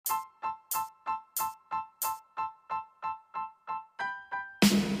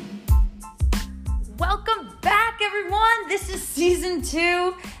This is season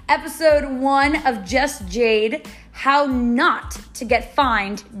 2, episode 1 of Just Jade, how not to get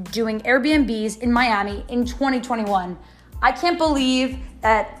fined doing Airbnbs in Miami in 2021. I can't believe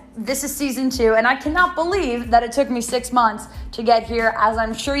that this is season 2, and I cannot believe that it took me 6 months to get here. As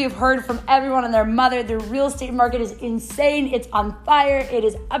I'm sure you've heard from everyone and their mother, the real estate market is insane. It's on fire. It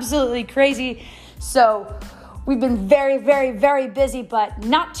is absolutely crazy. So we've been very, very, very busy, but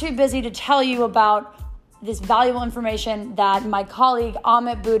not too busy to tell you about this valuable information that my colleague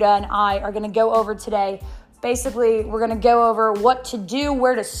Amit Buddha and I are going to go over today. Basically, we're going to go over what to do,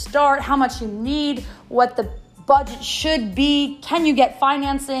 where to start, how much you need, what the budget should be, can you get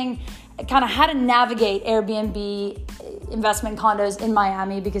financing, kind of how to navigate Airbnb investment condos in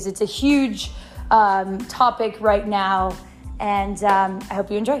Miami, because it's a huge topic right now, and I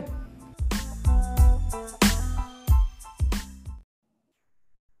hope you enjoy.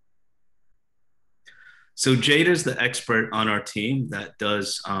 So Jade is the expert on our team that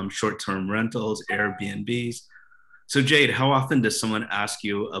does short-term rentals, Airbnbs. So Jade, how often does someone ask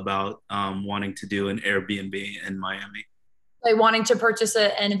you about wanting to do an Airbnb in Miami? Like wanting to purchase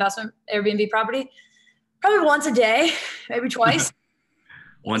an investment Airbnb property? Probably once a day, maybe twice.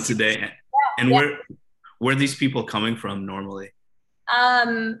 Once a day. And where are these people coming from normally?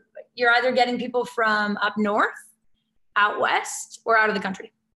 You're either getting people from up north, out west, or out of the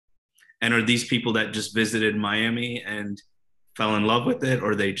country. And are these people that just visited Miami and fell in love with it,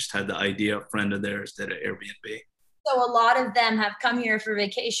 or they just had the idea, a friend of theirs did an Airbnb? So a lot of them have come here for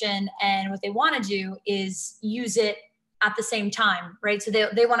vacation, and what they want to do is use it at the same time, right? So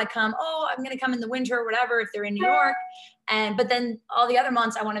they want to come, I'm going to come in the winter or whatever if they're in New York. But then all the other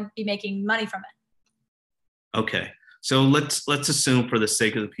months I want to be making money from it. Okay. So let's assume, for the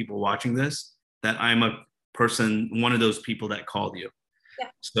sake of the people watching this, that I'm a person, one of those people that called you. Yeah.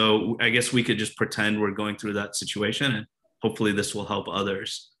 So I guess we could just pretend we're going through that situation, and hopefully this will help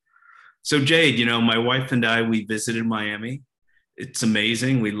others. So Jade, my wife and I, we visited Miami. It's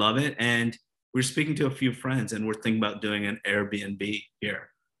amazing. We love it. And we're speaking to a few friends, and we're thinking about doing an Airbnb here.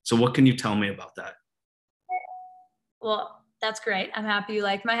 So what can you tell me about that? Well, that's great. I'm happy you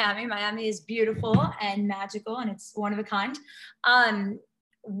like Miami. Miami is beautiful and magical, and it's one of a kind.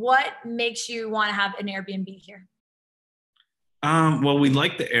 What makes you want to have an Airbnb here? Well, we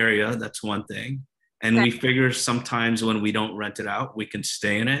like the area. That's one thing. And Okay. we figure sometimes when we don't rent it out, we can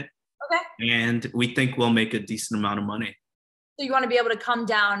stay in it. Okay. And we think we'll make a decent amount of money. So you want to be able to come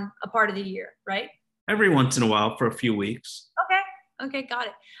down a part of the year, right? Every once in a while for a few weeks. Okay. Okay. Got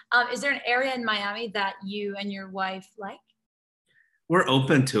it. Is there an area in Miami that you and your wife like? We're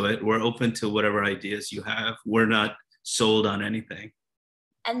open to it. We're open to whatever ideas you have. We're not sold on anything.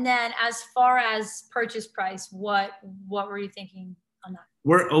 And then as far as purchase price, what were you thinking on that?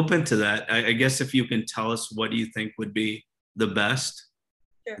 We're open to that. I guess if you can tell us what do you think would be the best,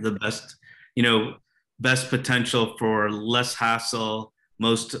 Sure. the best, best potential for less hassle,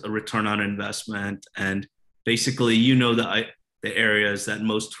 most return on investment, and basically, the areas that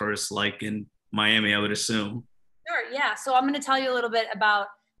most tourists like in Miami, I would assume. Sure. Yeah. So I'm going to tell you a little bit about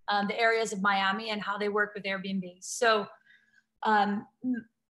the areas of Miami and how they work with Airbnb. So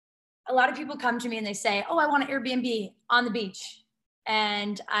a lot of people come to me and they say, I want an Airbnb on the beach.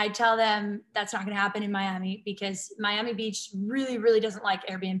 And I tell them that's not going to happen in Miami, because Miami Beach really, really doesn't like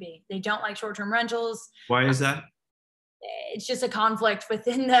Airbnb. They don't like short-term rentals. Why is that? It's just a conflict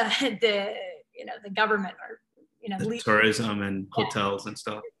within the government, or the tourism and hotels and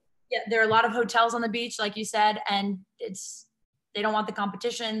stuff. Yeah, there are a lot of hotels on the beach, like you said, and they don't want the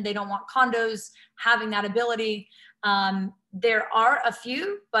competition. They don't want condos having that ability. There are a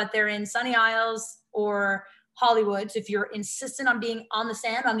few, but they're in Sunny Isles or Hollywood. So if you're insistent on being on the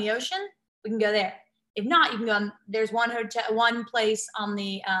sand, on the ocean, we can go there. If not, you can go there's one place on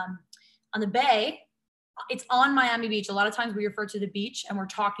the bay. It's on Miami Beach. A lot of times we refer to the beach and we're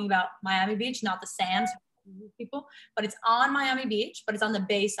talking about Miami Beach, not the sands, people, but it's on Miami Beach, but it's on the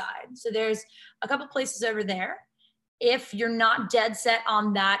bay side. So there's a couple places over there. If you're not dead set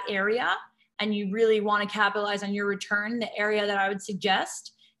on that area and you really want to capitalize on your return, the area that I would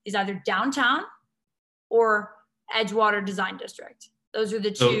suggest is either downtown or Edgewater Design District. Those are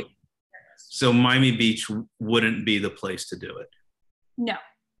the two. So Miami Beach wouldn't be the place to do it? No.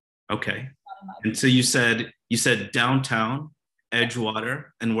 Okay. And so you said downtown, Edgewater,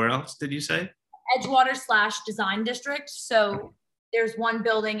 and where else did you say? Edgewater / Design District. So there's one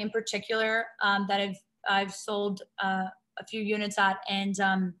building in particular that I've sold a few units at, and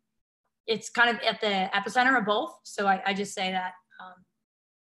it's kind of at the epicenter of both. So I just say that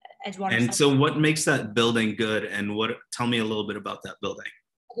Edgewater. And so what makes that building good, and tell me a little bit about that building?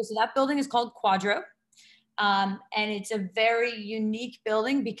 Okay, so that building is called Quadro. And it's a very unique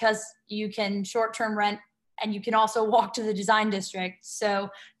building because you can short-term rent and you can also walk to the design district. So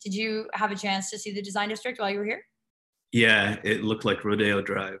did you have a chance to see the design district while you were here? Yeah, it looked like Rodeo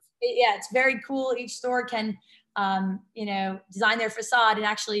Drive. Yeah, it's very cool. Each store can, design their facade. And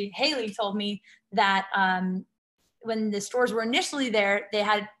actually, Haley told me that when the stores were initially there, they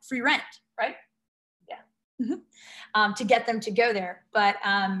had free rent, right? Yeah. To get them to go there. But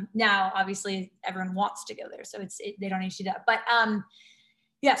now, obviously, everyone wants to go there. So they don't need to do that. But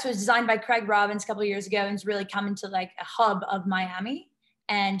yeah, so it was designed by Craig Robbins a couple of years ago, and it's really come into like a hub of Miami.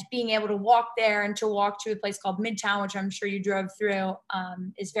 And being able to walk there and to walk to a place called Midtown, which I'm sure you drove through,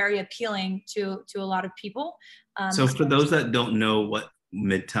 is very appealing to a lot of people. So for those that don't know what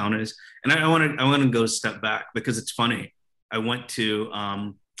Midtown is, and I want to go a step back because it's funny. I went to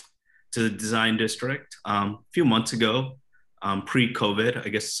the design district a few months ago, pre-COVID, I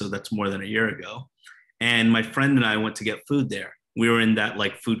guess. So that's more than a year ago. And my friend and I went to get food there. We were in that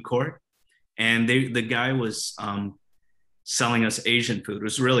like food court, and the guy was selling us Asian food. It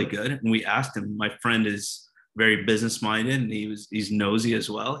was really good. And we asked him, my friend is very business minded and he's nosy as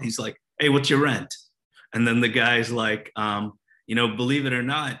well. He's like, "Hey, what's your rent?" And then the guy's like, believe it or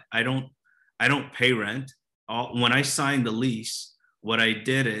not, I don't pay rent. When I signed the lease, what I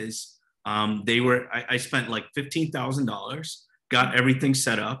did is I spent like $15,000, got everything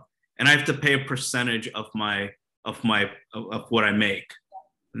set up, and I have to pay a percentage of what I make.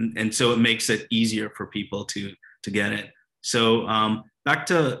 And so it makes it easier for people to get it. So back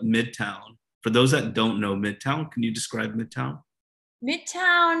to Midtown. For those that don't know Midtown, can you describe Midtown?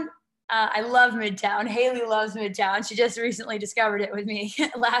 Midtown, I love Midtown. Haley loves Midtown. She just recently discovered it with me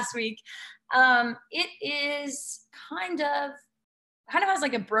last week. It is kind of has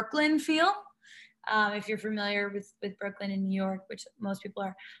like a Brooklyn feel. If you're familiar with Brooklyn and New York, which most people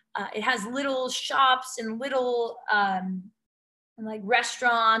are, it has little shops and little like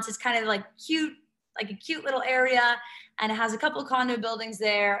restaurants. It's kind of like cute, like a cute little area, and it has a couple of condo buildings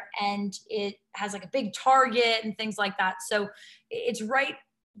there, and it has like a big Target and things like that. So it's right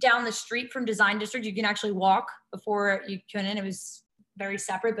down the street from Design District. You can actually walk. Before you couldn't. It was very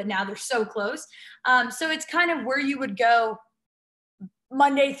separate, but now they're so close. So it's kind of where you would go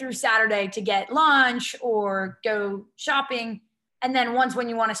Monday through Saturday to get lunch or go shopping. And then once when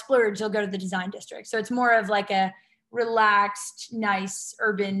you want to splurge, you'll go to the Design District. So it's more of like a relaxed, nice,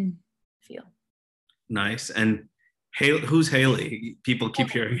 urban feel. Nice. And who's Haley? People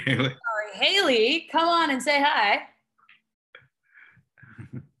keep hearing Haley. Sorry, Haley, come on and say hi.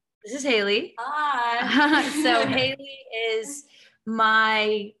 This is Haley. Hi. So Haley is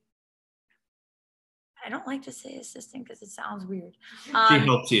I don't like to say assistant because it sounds weird. She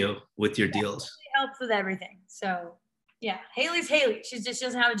helps you with your deals. She helps with everything. So yeah, Haley's Haley. She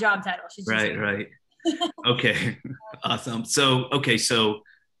doesn't have a job title. She's just right. Okay, awesome. So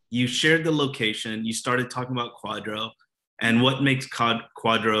you shared the location. You started talking about Quadro, and what makes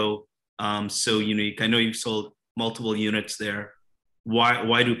Quadro so unique. I know you've sold multiple units there.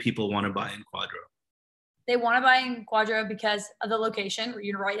 Why do people want to buy in Quadro? They want to buy in Quadro because of the location.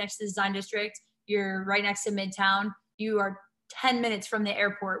 You're right next to the Design District. You're right next to Midtown. You are 10 minutes from the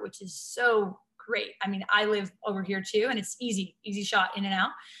airport, which is so great. I mean, I live over here too, and it's easy shot in and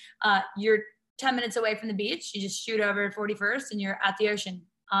out. You're 10 minutes away from the beach. You just shoot over 41st and you're at the ocean.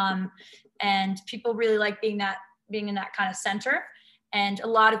 And people really like being in that kind of center. And a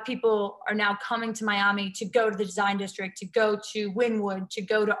lot of people are now coming to Miami to go to the Design District, to go to Wynwood, to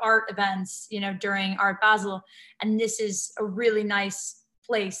go to art events, during Art Basel. And this is a really nice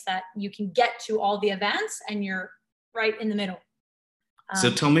place that you can get to all the events and you're right in the middle. So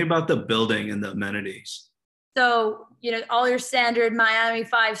tell me about the building and the amenities. So, all your standard Miami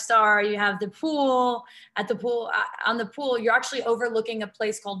 5-star, you have the pool. On the pool, you're actually overlooking a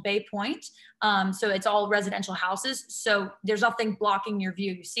place called Bay Point. So it's all residential houses. So there's nothing blocking your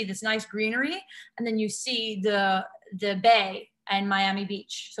view. You see this nice greenery, and then you see the bay and Miami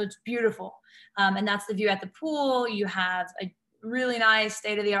Beach. So it's beautiful. And that's the view at the pool. You have a really nice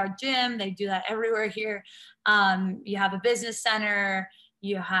state-of-the-art gym. They do that everywhere here. You have a business center.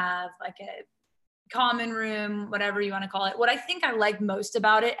 You have like a common room, whatever you want to call it. What I think I like most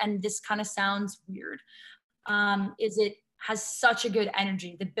about it, and this kind of sounds weird, is it has such a good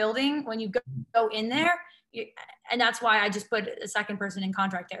energy. The building, when you go in there, and that's why I just put a second person in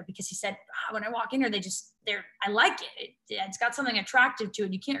contract there, because he said, when I walk in here, I like it. It's got something attractive to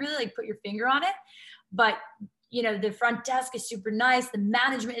it. You can't really like put your finger on it, but the front desk is super nice. The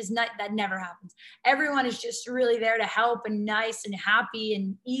management is not, that never happens. Everyone is just really there to help and nice and happy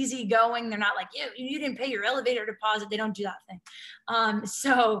and easygoing. They're not like, you didn't pay your elevator deposit. They don't do that thing.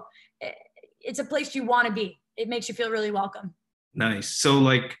 So it's a place you want to be. It makes you feel really welcome. Nice. So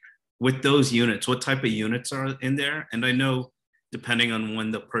like with those units, what type of units are in there? And I know depending on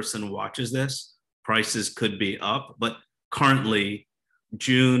when the person watches this, prices could be up, but currently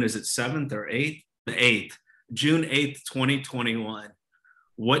June, is it 7th or 8th? The 8th, June 8th, 2021.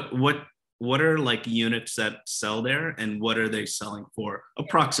 What are like units that sell there and what are they selling for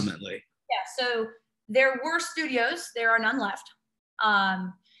approximately? Yeah, so there were studios, there are none left.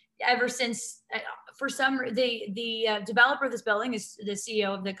 Ever since for some the developer of this building is the CEO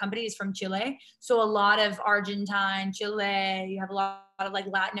of the company is from Chile, so a lot of Argentine, Chile, you have a lot of like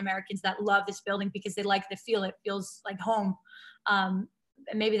Latin Americans that love this building because they like the feel. It feels like home, and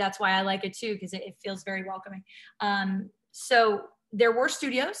maybe that's why I like it too, because it feels very welcoming. So there were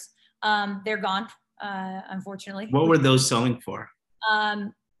studios, they're gone, unfortunately. What were those selling for?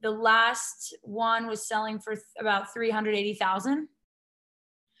 The last one was selling for about 380,000.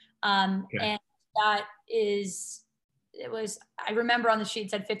 Okay. And that is, I remember on the sheet it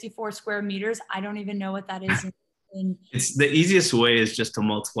said 54 square meters. I don't even know what that is. It's the easiest way is just to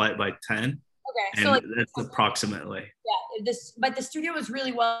multiply it by 10. Okay. So like, that's approximately. Yeah. But the studio was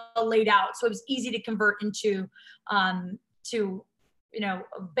really well laid out. So it was easy to convert into, a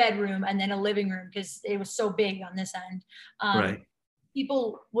bedroom and then a living room because it was so big on this end. Right.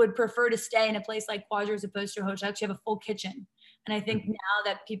 People would prefer to stay in a place like Quadro as opposed to a hotel because you have a full kitchen. And I think now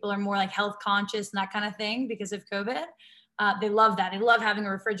that people are more like health conscious and that kind of thing because of COVID, they love that. They love having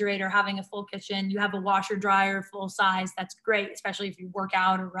a refrigerator, having a full kitchen. You have a washer dryer full size. That's great, especially if you work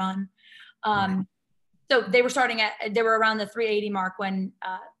out or run. So they were around the 380 mark when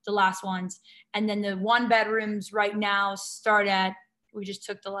the last ones. And then the one bedrooms right now start at, we just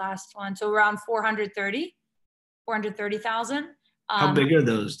took the last one. So around 430,000. How big are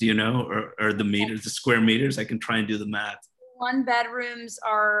those? Do you know? Or the meters, the square meters? I can try and do the math. One bedrooms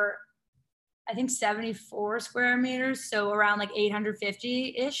are, I think 74 square meters. So around like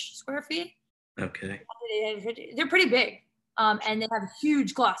 850-ish square feet. Okay. They're pretty big. And they have a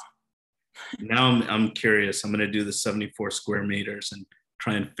huge closet. Now I'm curious. I'm going to do the 74 square meters and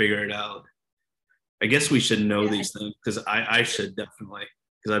try and figure it out. I guess we should know these things because I should definitely,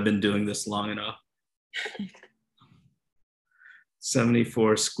 because I've been doing this long enough.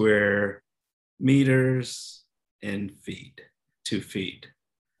 74 square meters in feet, 2 feet.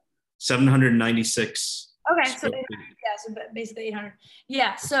 796. Okay, so basically 800.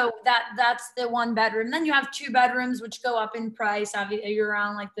 Yeah, so that's the one bedroom. Then you have 2 bedrooms, which go up in price. Obviously, you're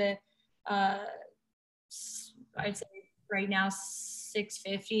around like the, I'd say right now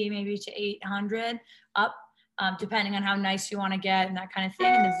 650 maybe to 800 up, depending on how nice you want to get and that kind of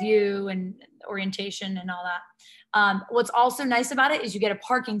thing, and the view and orientation and all that. What's also nice about it is you get a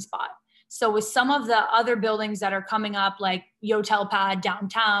parking spot. So with some of the other buildings that are coming up, like Yotel Pad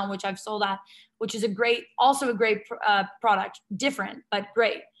downtown, which I've sold at, which is also a great product, different, but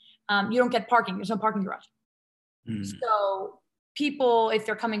great. You don't get parking. There's no parking garage. So people, if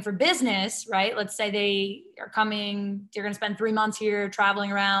they're coming for business, right? Let's say they're going to spend 3 months here traveling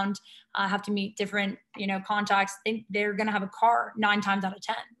around, have to meet different, contacts. They're going to have a car 9 times out of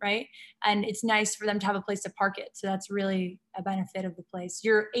 10, right? And it's nice for them to have a place to park it. So that's really a benefit of the place.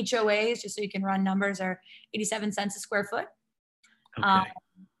 Your HOAs, just so you can run numbers, are 87 cents a square foot. Okay.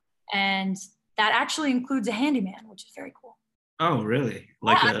 And that actually includes a handyman, which is very cool. Oh, really?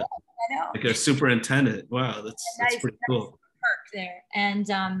 I know. Like a superintendent. Wow, that's pretty cool. Perk there. And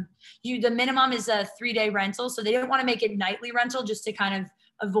the minimum is a 3-day rental. So they don't want to make it nightly rental just to kind of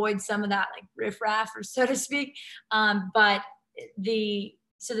avoid some of that like riffraff, or so to speak. But the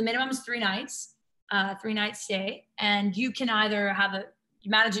minimum is 3 nights, 3-night stay. And you can either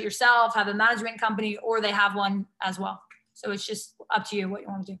you manage it yourself, have a management company, or they have one as well. So it's just up to you what you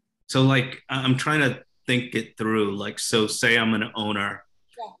want to do. So like, I'm trying to think it through. Like, so say I'm an owner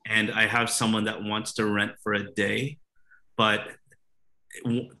and I have someone that wants to rent for a day, but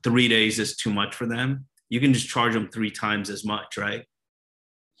 3 days is too much for them. You can just charge them 3 times as much, right?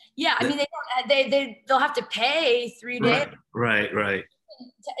 Yeah, I mean, they'll have to pay 3 days. Right.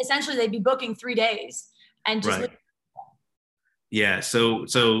 Essentially, they'd be booking 3 days and just. Right. Yeah. So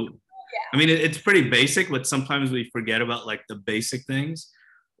I mean, it's pretty basic, but sometimes we forget about like the basic things,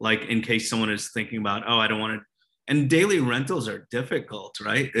 like in case someone is thinking about, oh, I don't want to. And daily rentals are difficult,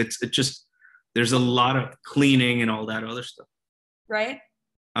 right? It's just, there's a lot of cleaning and all that other stuff. Right.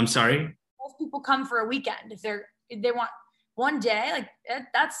 I'm sorry? Most people come for a weekend. If they want one day, like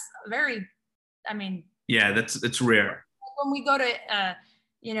that's very, I mean. Yeah, it's rare. When we go to,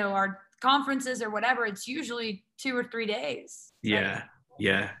 our conferences or whatever, it's usually 2 or 3 days. Yeah,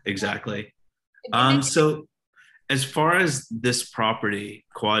 exactly. So as far as this property,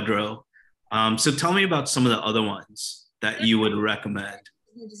 Quadro, So tell me about some of the other ones that you would recommend.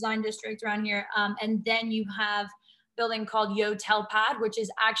 The design district around here. And then you have a building called Yotel Pad, which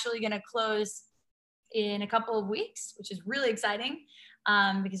is actually going to close in a couple of weeks, which is really exciting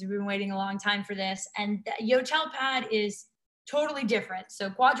because we've been waiting a long time for this. And Yotel Pad is totally different. So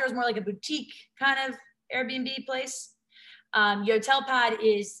Quadro is more like a boutique kind of Airbnb place. Yotel Pad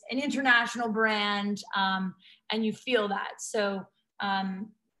is an international brand, and you feel that. So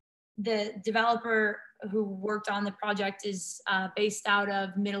the developer who worked on the project is based out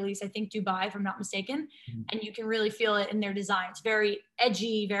of Middle East, I think Dubai, if I'm not mistaken. And you can really feel it in their design. It's very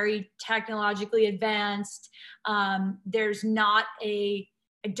edgy, very technologically advanced. There's not I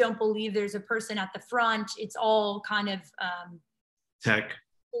don't believe there's a person at the front. It's all kind of Tech.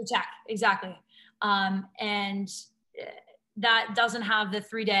 Tech, exactly. And that doesn't have the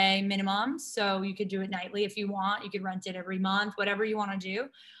 3-day minimum. So you could do it nightly if you want. You could rent it every month, whatever you want to do.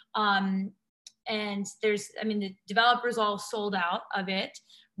 And the developers all sold out of it,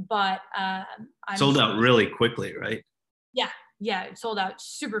 but sold out really quickly, right? Yeah, it sold out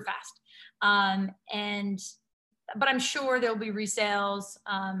super fast. But I'm sure there'll be resales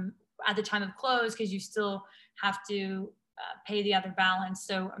at the time of close because you still have to pay the other balance.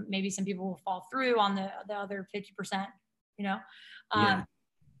 So maybe some people will fall through on the other 50%, Yeah.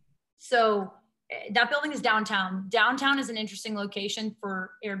 So that building is downtown. Downtown is an interesting location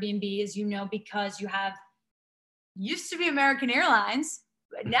for Airbnb, as you know, because used to be American Airlines,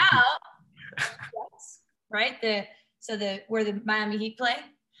 but now, right? Where the Miami Heat play.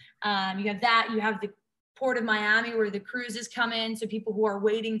 You have that. You have the Port of Miami where the cruises come in. So people who are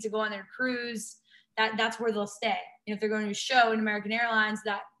waiting to go on their cruise, that's where they'll stay. If they're going to a show in American Airlines,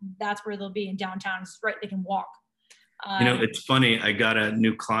 that's where they'll be in downtown. It's right. They can walk. It's funny. I got a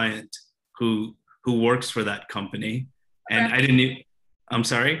new client who works for that company, and I'm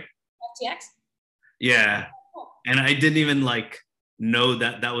sorry. FTX. Yeah, and I didn't even know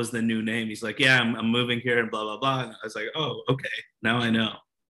that was the new name. He's like, yeah, I'm moving here and blah blah blah. And I was like, oh, okay, now I know.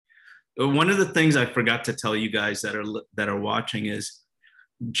 One of the things I forgot to tell you guys that are watching is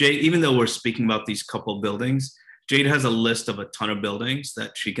Jade. Even though we're speaking about these couple buildings, Jade has a list of a ton of buildings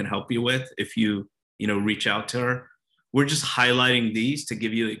that she can help you with if you reach out to her. We're just highlighting these to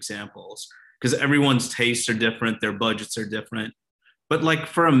give you examples because everyone's tastes are different, their budgets are different. But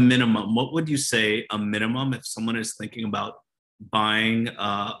for a minimum, what would you say a minimum if someone is thinking about buying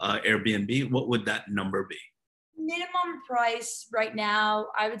Airbnb? What would that number be? Minimum price right now,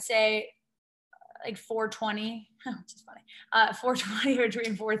 I would say like 420, which is funny. 420 or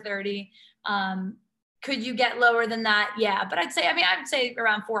between 430. Could you get lower than that? Yeah, but I'd say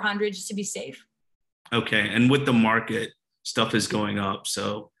around 400 just to be safe. Okay, and with the market, stuff is going up.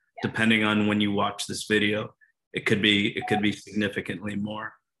 So depending on when you watch this video, it could be significantly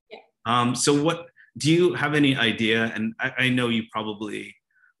more. Yeah. So what do you have any idea? And I know you probably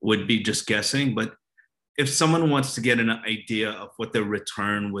would be just guessing, but if someone wants to get an idea of what their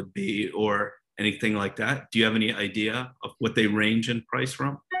return would be or anything like that, do you have any idea of what they range in price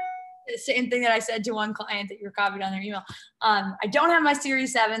from? The same thing that I said to one client that you're copied on their email. I don't have my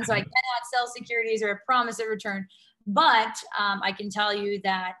Series 7, so I cannot sell securities or promise a return. But I can tell you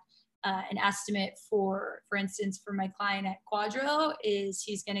that an estimate for instance, for my client at Quadro is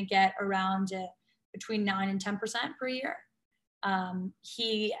he's going to get around between 9 and 10% per year.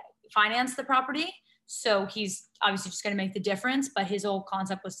 He financed the property, so he's obviously just going to make the difference. But his whole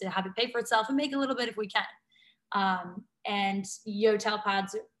concept was to have it pay for itself and make a little bit if we can. And Yotel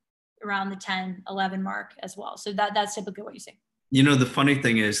Pad's around the 10, 11 mark as well. So that's typically what you see. The funny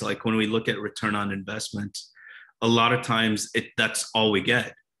thing is when we look at return on investment, a lot of times that's all we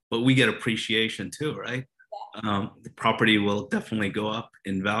get, but we get appreciation too, right? Yeah. The property will definitely go up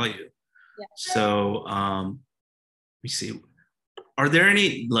in value. Yeah. So let me see. Are there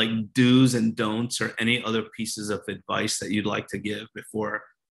any do's and don'ts or any other pieces of advice that you'd like to give before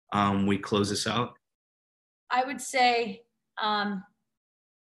we close this out? I would say,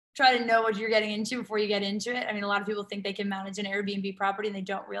 try to know what you're getting into before you get into it. A lot of people think they can manage an Airbnb property and they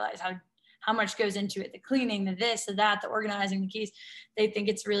don't realize how much goes into it. The cleaning, the this, the that, the organizing, the keys. They think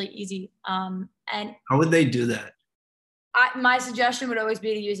it's really easy. And how would they do that? My suggestion would always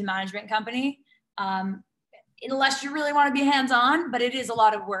be to use a management company, unless you really want to be hands-on, but it is a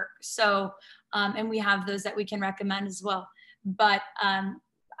lot of work. So, and we have those that we can recommend as well. But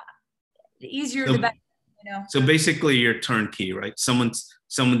the easier, the better. So basically you're turnkey, right? Someone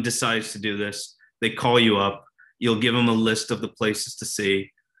decides to do this. They call you up. You'll give them a list of the places to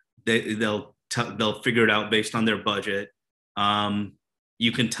see. They'll figure it out based on their budget.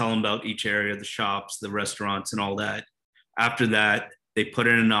 You can tell them about each area, the shops, the restaurants, and all that. After that, they put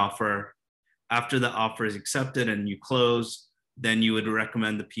in an offer. after the offer is accepted and you close, then you would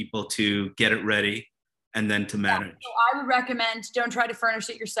recommend the people to get it ready and then to manage. So I would recommend don't try to furnish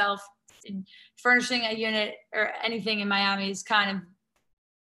it yourself. Furnishing a unit or anything in Miami is kind of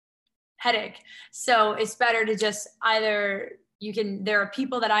headache. So it's better to just either there are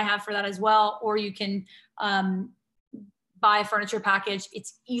people that I have for that as well, or you can buy a furniture package.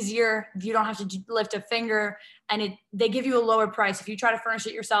 It's easier. You don't have to lift a finger, and they give you a lower price. If you try to furnish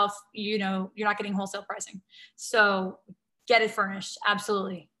it yourself, you're not getting wholesale pricing. So get it furnished.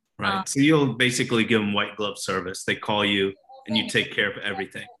 Absolutely. Right. So you'll basically give them white glove service. They call you and you take care of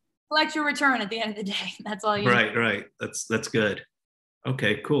everything. Collect your return at the end of the day. That's all you do. Right. That's good.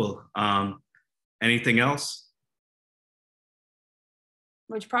 Okay, cool. Anything else?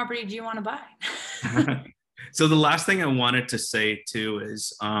 Which property do you want to buy? So the last thing I wanted to say too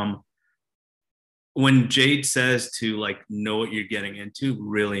is when Jade says to like know what you're getting into,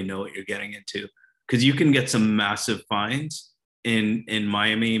 really know what you're getting into, because you can get some massive fines in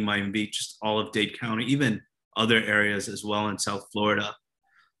Miami Beach, just all of Dade County, even other areas as well in South Florida.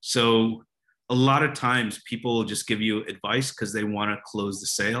 So a lot of times people will just give you advice because they want to close the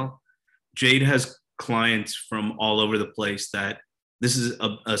sale. Jade has clients from all over the place that this is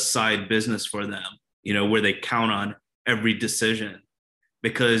a side business for them, where they count on every decision,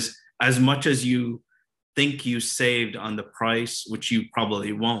 because as much as you think you saved on the price, which you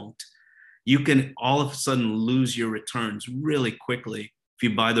probably won't, you can all of a sudden lose your returns really quickly if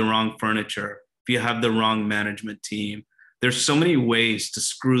you buy the wrong furniture, if you have the wrong management team. There's so many ways to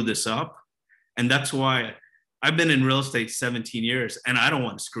screw this up. And that's why I've been in real estate 17 years and I don't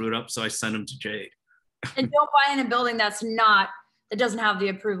want to screw it up. So I send them to Jade. And don't buy in a building that doesn't have the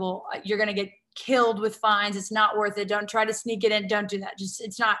approval. You're going to get killed with fines. It's not worth it. Don't try to sneak it in. Don't do that.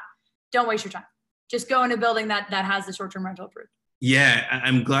 Don't waste your time. Just go in a building that has the short-term rental approved. Yeah,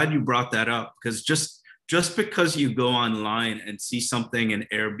 I'm glad you brought that up, because just because you go online and see something in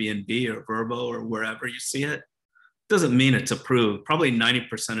Airbnb or Vrbo or wherever you see it, doesn't mean it's approved. Probably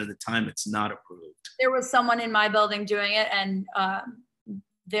 90% of the time it's not approved. There was someone in my building doing it, and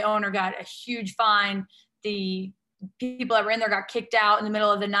the owner got a huge fine. The people that were in there got kicked out in the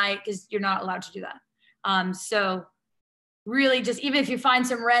middle of the night because you're not allowed to do that. So really, just even if you find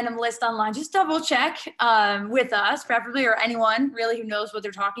some random list online, just double check with us, preferably, or anyone really who knows what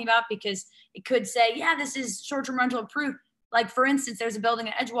they're talking about, because it could say, yeah, this is short-term rental approved. Like, for instance, there's a building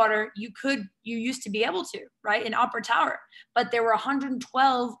in Edgewater, you used to be able to, right, in Opera Tower, but there were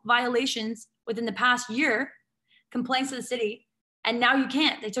 112 violations within the past year, complaints to the city, and now you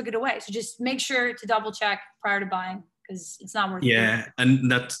can't. They took it away. So just make sure to double check prior to buying, because it's not worth it. Yeah, and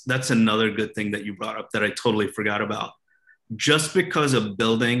that's another good thing that you brought up that I totally forgot about. Just because a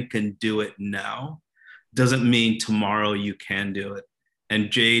building can do it now doesn't mean tomorrow you can do it. And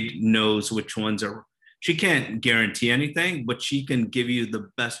Jade knows which ones are. She can't guarantee anything, but she can give you the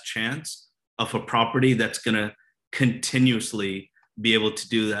best chance of a property that's going to continuously be able to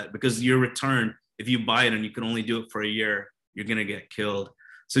do that. Because your return, if you buy it and you can only do it for a year, you're going to get killed.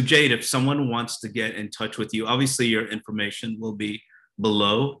 So Jade, if someone wants to get in touch with you, obviously your information will be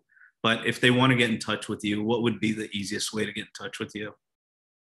below, but if they want to get in touch with you, what would be the easiest way to get in touch with you?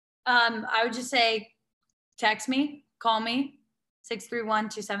 I would just say, text me, call me,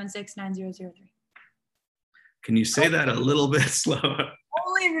 631-276-9003. Can you say that a little bit slower?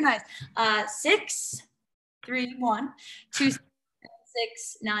 Only if you're nice.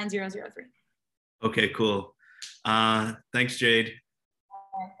 631-276-9003. Okay, cool. Thanks, Jade. All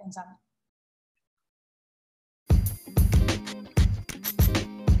right, thanks, Simon.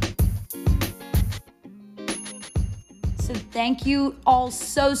 So thank you all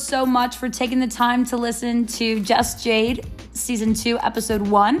so much for taking the time to listen to Just Jade, Season 2, Episode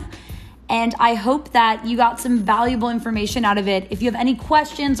 1. And I hope that you got some valuable information out of it. If you have any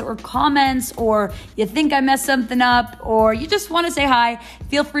questions or comments, or you think I messed something up, or you just want to say hi,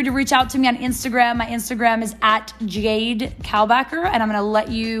 feel free to reach out to me on Instagram. My Instagram is @Jade Kalbacher, and I'm going to let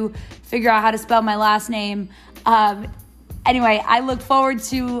you figure out how to spell my last name. Anyway, I look forward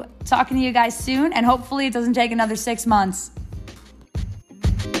to talking to you guys soon, and hopefully it doesn't take another 6 months.